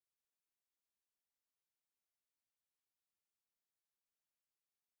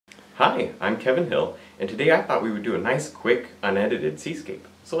Hi, I'm Kevin Hill, and today I thought we would do a nice, quick, unedited seascape.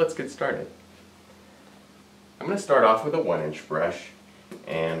 So let's get started. I'm going to start off with a 1-inch brush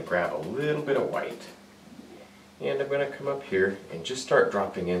and grab a little bit of white. And I'm going to come up here and just start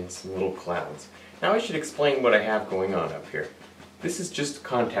dropping in some little clouds. Now I should explain what I have going on up here. This is just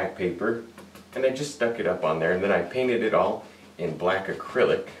contact paper, and I just stuck it up on there, and then I painted it all in black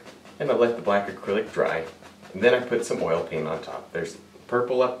acrylic, and I let the black acrylic dry. And then I put some oil paint on top. There's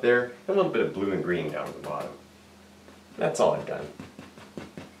purple up there, and a little bit of blue and green down at the bottom. That's all I've done.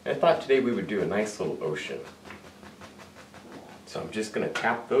 I thought today we would do a nice little ocean. So I'm just going to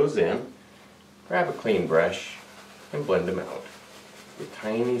tap those in, grab a clean brush, and blend them out with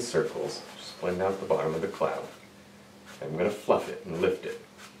tiny circles. Just blend out the bottom of the cloud. I'm going to fluff it and lift it.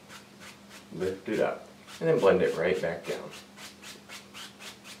 Lift it up, and then blend it right back down.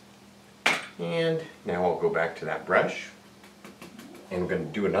 And now I'll go back to that brush, and I'm going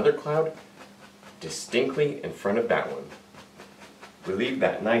to do another cloud distinctly in front of that one. We leave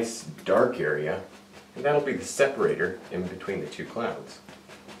that nice dark area, and that'll be the separator in between the two clouds.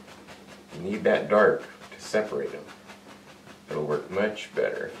 You need that dark to separate them. It'll work much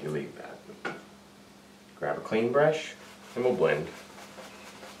better if you leave that. Grab a clean brush, and we'll blend.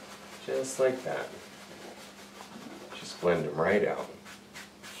 Just like that. Just blend them right out.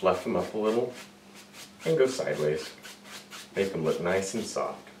 Fluff them up a little, and go sideways. Make them look nice and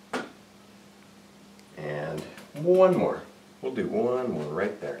soft. And one more. We'll do one more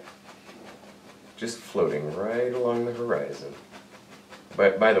right there. Just floating right along the horizon.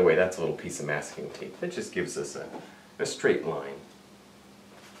 But by the way, that's a little piece of masking tape. That just gives us a straight line.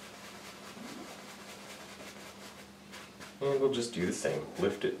 And we'll just do the same.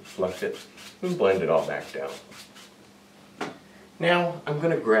 Lift it, fluff it, and blend it all back down. Now I'm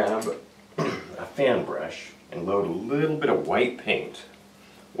going to grab a fan brush and load a little bit of white paint.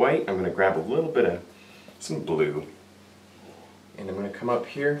 White, I'm going to grab a little bit of some blue, and I'm going to come up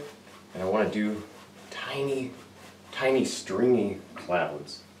here and I want to do tiny, tiny stringy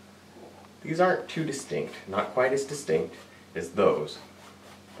clouds. These aren't too distinct, not quite as distinct as those,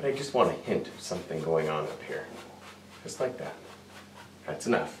 but I just want a hint of something going on up here. Just like that. That's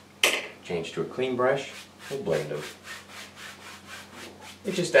enough. Change to a clean brush and blend them.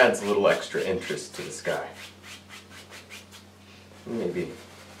 It just adds a little extra interest to the sky. Maybe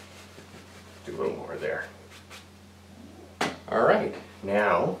do a little more there. Alright,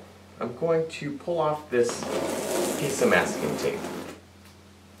 now I'm going to pull off this piece of masking tape.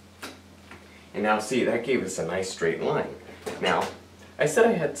 And now see, that gave us a nice straight line. Now, I said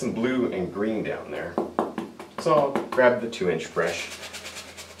I had some blue and green down there. So I'll grab the 2-inch brush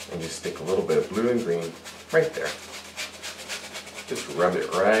and just stick a little bit of blue and green right there. Just rub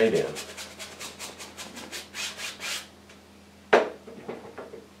it right in.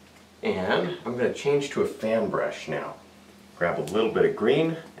 And I'm going to change to a fan brush now. Grab a little bit of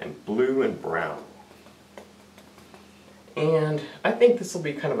green and blue and brown. And I think this will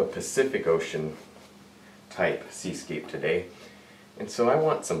be kind of a Pacific Ocean type seascape today. And so I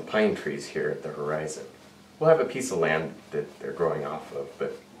want some pine trees here at the horizon. We'll have a piece of land that they're growing off of,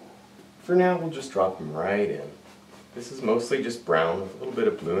 but for now we'll just drop them right in. This is mostly just brown with a little bit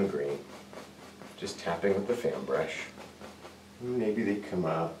of blue and green. Just tapping with the fan brush. Maybe they come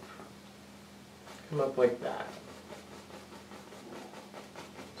up like that.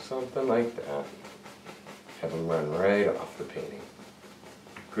 Something like that. Have them run right off the painting.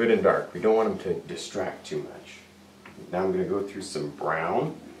 Good and dark. We don't want them to distract too much. Now I'm going to go through some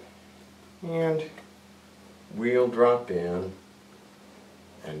brown, and we'll drop in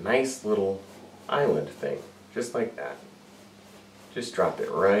a nice little island thing. Just like that. Just drop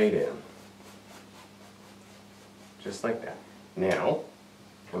it right in. Just like that. Now,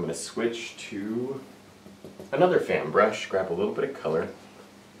 I'm going to switch to another fan brush, grab a little bit of color,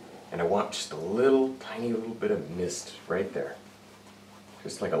 and I want just a little, tiny little bit of mist right there.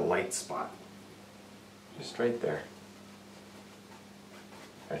 Just like a light spot. Just right there.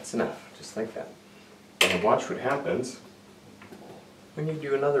 That's enough. Just like that. And watch what happens when you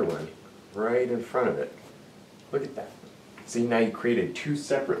do another one right in front of it. Look at that. See, now you created two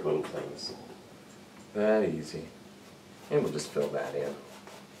separate little things. That easy. And we'll just fill that in.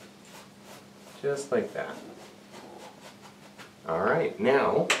 Just like that. Alright,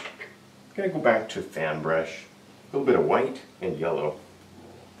 now I'm going to go back to fan brush. A little bit of white and yellow.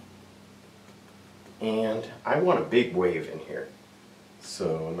 And I want a big wave in here.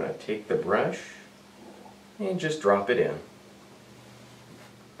 So I'm going to take the brush and just drop it in.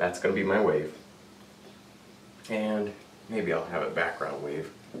 That's going to be my wave. And maybe I'll have a background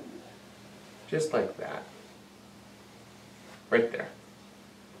wave. Just like that. Right there.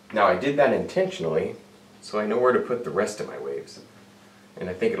 Now I did that intentionally, so I know where to put the rest of my waves. And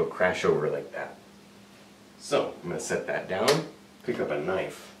I think it'll crash over like that. So I'm going to set that down, pick up a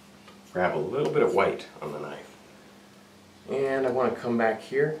knife, grab a little bit of white on the knife. And I want to come back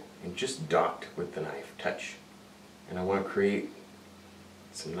here and just dot with the knife, touch. And I want to create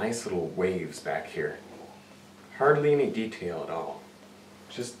some nice little waves back here. Hardly any detail at all.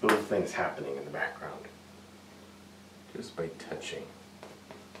 Just little things happening in the background. Just by touching.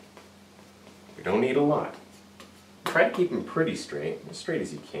 You don't need a lot. Try to keep them pretty straight, as straight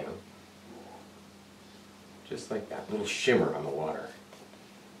as you can. Just like that, little shimmer on the water.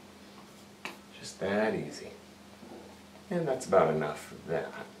 Just that easy. And that's about enough of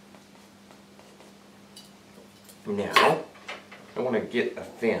that. Now, I want to get a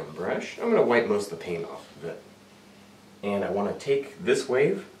fan brush. I'm going to wipe most of the paint off of it. And I want to take this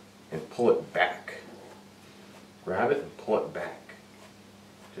wave and pull it back. Grab it and pull it back.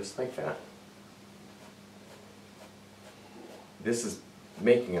 Just like that. This is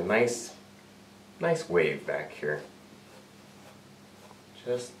making a nice wave back here.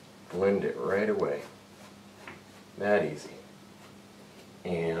 Just blend it right away. That easy.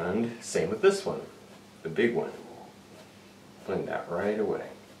 And same with this one, the big one. Blend that right away.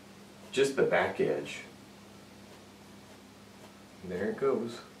 Just the back edge. There it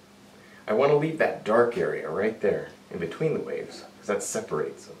goes. I want to leave that dark area right there in between the waves because that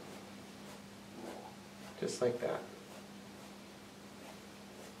separates them. Just like that.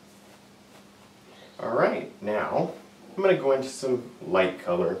 Alright, now I'm going to go into some light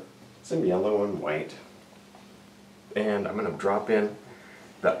color, some yellow and white. And I'm going to drop in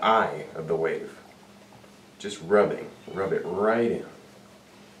the eye of the wave. Just rub it right in.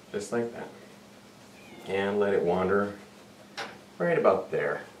 Just like that. And let it wander right about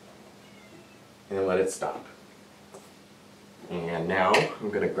there. And let it stop. And now I'm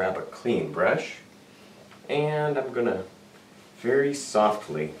going to grab a clean brush and I'm going to very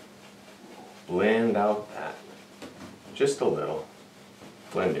softly blend out that. Just a little.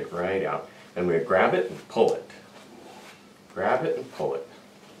 Blend it right out. And we grab it and pull it. Grab it and pull it.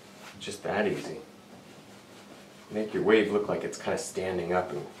 Just that easy. Make your wave look like it's kind of standing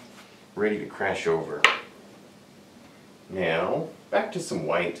up and ready to crash over. Now, back to some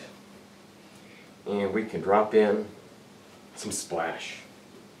white. And we can drop in some splash.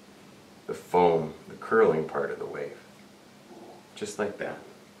 The foam, the curling part of the wave. Just like that.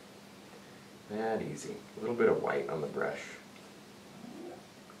 That easy. A little bit of white on the brush.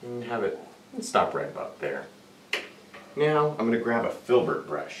 And have it stop right about there. Now I'm going to grab a filbert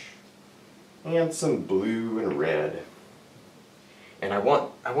brush. And some blue and red. And I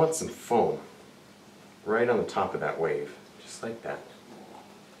want some foam right on the top of that wave. Just like that.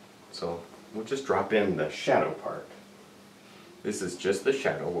 So we'll just drop in the shadow part. This is just the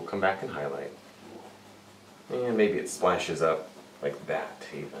shadow. We'll come back and highlight. And maybe it splashes up like that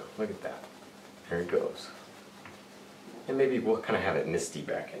even. Look at that. There it goes. And maybe we'll kind of have it misty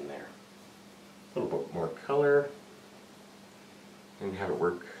back in there. A little bit more color. And have it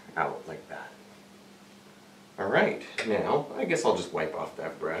work out like that. Alright, now I guess I'll just wipe off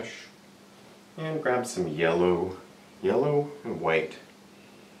that brush. And grab some yellow and white.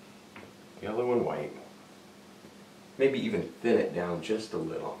 Yellow and white. Maybe even thin it down just a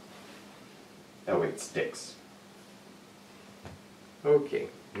little. That way it sticks. Okay,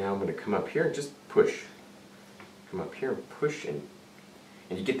 now I'm going to come up here and just push. Come up here and push and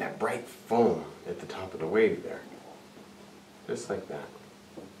you get that bright foam at the top of the wave there. Just like that.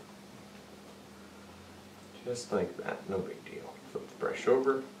 Just like that, no big deal. Flip the brush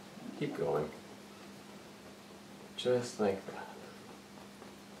over, keep going. Just like that.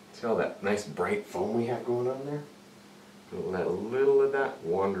 See all that nice bright foam we have going on there? We'll let a little of that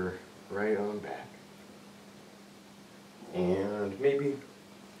wander right on back. And maybe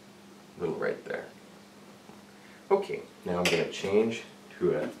a little right there. Okay, now I'm going to change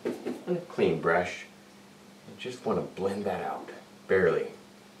to a clean brush. I just want to blend that out, barely.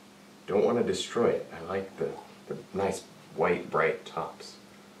 Don't want to destroy it. I like the nice white bright tops.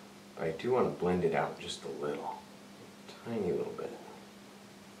 But I do want to blend it out just a little. Tiny little bit.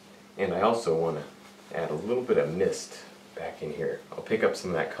 And I also want to add a little bit of mist back in here. I'll pick up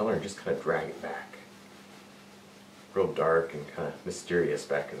some of that color and just kind of drag it back. Real dark and kind of mysterious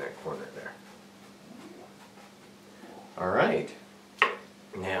back in that corner there. Alright,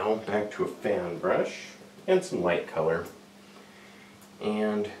 now back to a fan brush and some light color.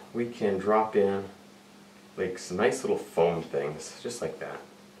 And we can drop in like some nice little foam things, just like that,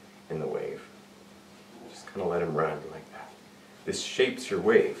 in the wave. Just kind of let them run like that. This shapes your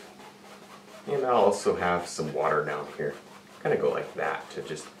wave. And I'll also have some water down here. Kind of go like that to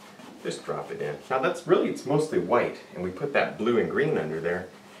just Just drop it in. Now it's mostly white, and we put that blue and green under there,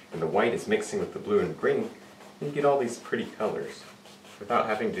 and the white is mixing with the blue and green, and you get all these pretty colors without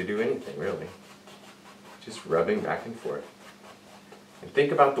having to do anything really. Just rubbing back and forth. And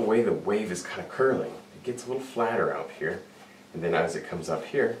think about the way the wave is kind of curling. It gets a little flatter out here, and then as it comes up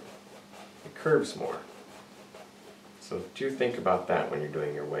here, it curves more. So do think about that when you're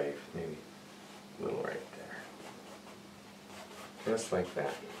doing your wave. Maybe a little right there. Just like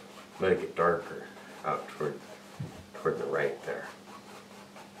that. Let it get darker out toward the right there.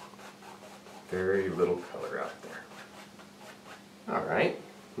 Very little color out there. Alright,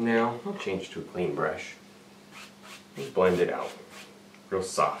 now I'll change to a clean brush. And blend it out. Real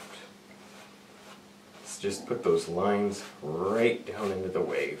soft. Let's just put those lines right down into the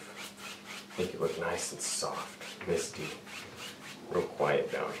wave. Make it look nice and soft, misty. Real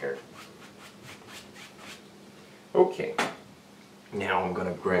quiet down here. Okay, now I'm going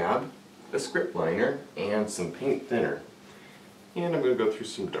to grab a script liner and some paint thinner. And I'm going to go through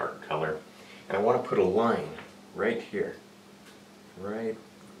some dark color. And I want to put a line right here. Right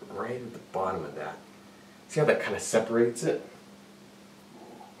at the bottom of that. See how that kind of separates it?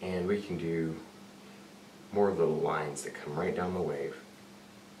 And we can do more little lines that come right down the wave.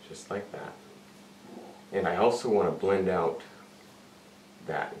 Just like that. And I also want to blend out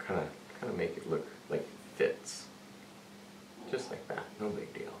that and kind of make it look like it fits. Just like that, no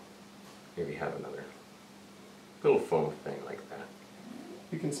big deal. Maybe have another little foam thing like that.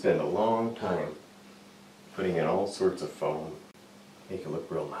 You can spend a long time putting in all sorts of foam. Make it look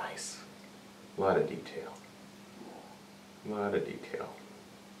real nice. A lot of detail. A lot of detail.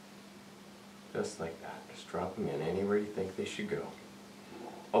 Just like that. Just drop them in anywhere you think they should go.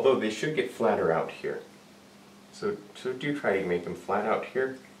 Although they should get flatter out here. So do try to make them flat out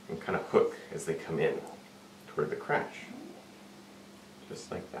here and kind of hook as they come in toward the crash.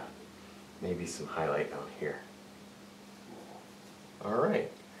 Just like that. Maybe some highlight down here.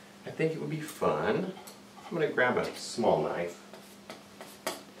 Alright. I think it would be fun. I'm going to grab a small knife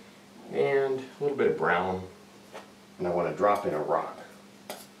and a little bit of brown, and I want to drop in a rock.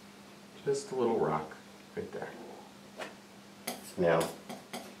 Just a little rock right there. Now,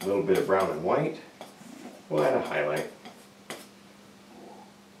 a little bit of brown and white. We'll add a highlight.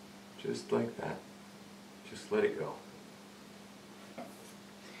 Just like that. Just let it go.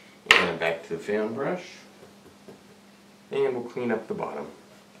 And back to the fan brush. And we'll clean up the bottom.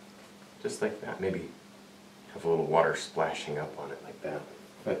 Just like that. Maybe have a little water splashing up on it like that.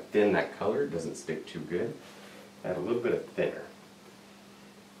 But thin that color, it doesn't stick too good. Add a little bit of thinner.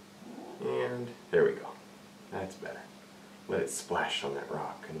 And there we go. That's better. Let it splash on that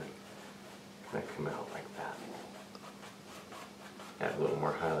rock and then kind of come out like that. Add a little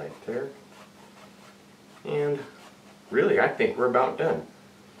more highlight there. And really, I think we're about done.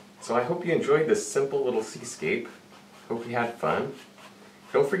 So I hope you enjoyed this simple little seascape. Hope you had fun.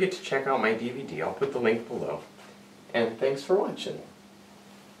 Don't forget to check out my DVD. I'll put the link below. And thanks for watching.